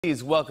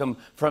Please welcome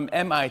from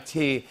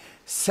MIT,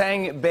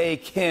 Sang-bae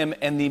Kim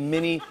and the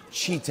mini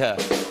Cheetah.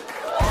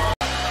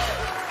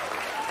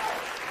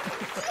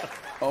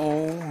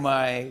 Oh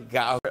my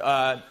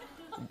God.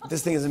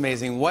 This thing is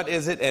amazing. What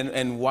is it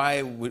and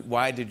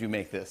why did you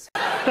make this?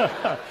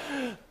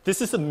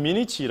 This is a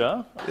mini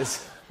Cheetah.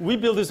 We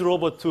built this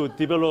robot to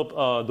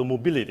develop the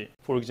mobility.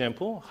 For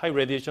example, high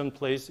radiation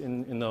place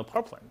in a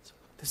power plant.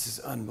 This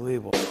is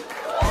unbelievable.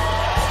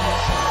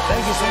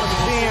 Thank you so much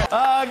for being here.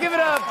 Give it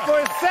up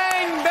for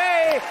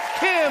Sang-bae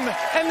Kim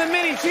and the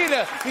mini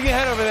Cheetah. You can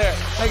head over there.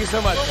 Thank you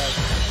so much, guys.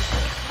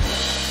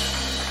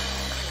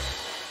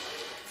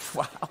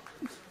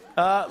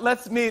 Wow.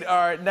 Let's meet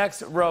our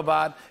next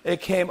robot.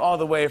 It came all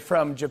the way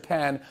from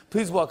Japan.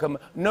 Please welcome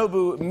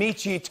Nobu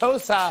Michi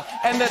Tosa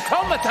and the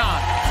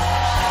Tomaton.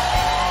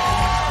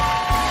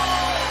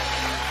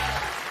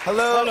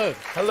 Hello. Hello.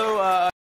 Hello.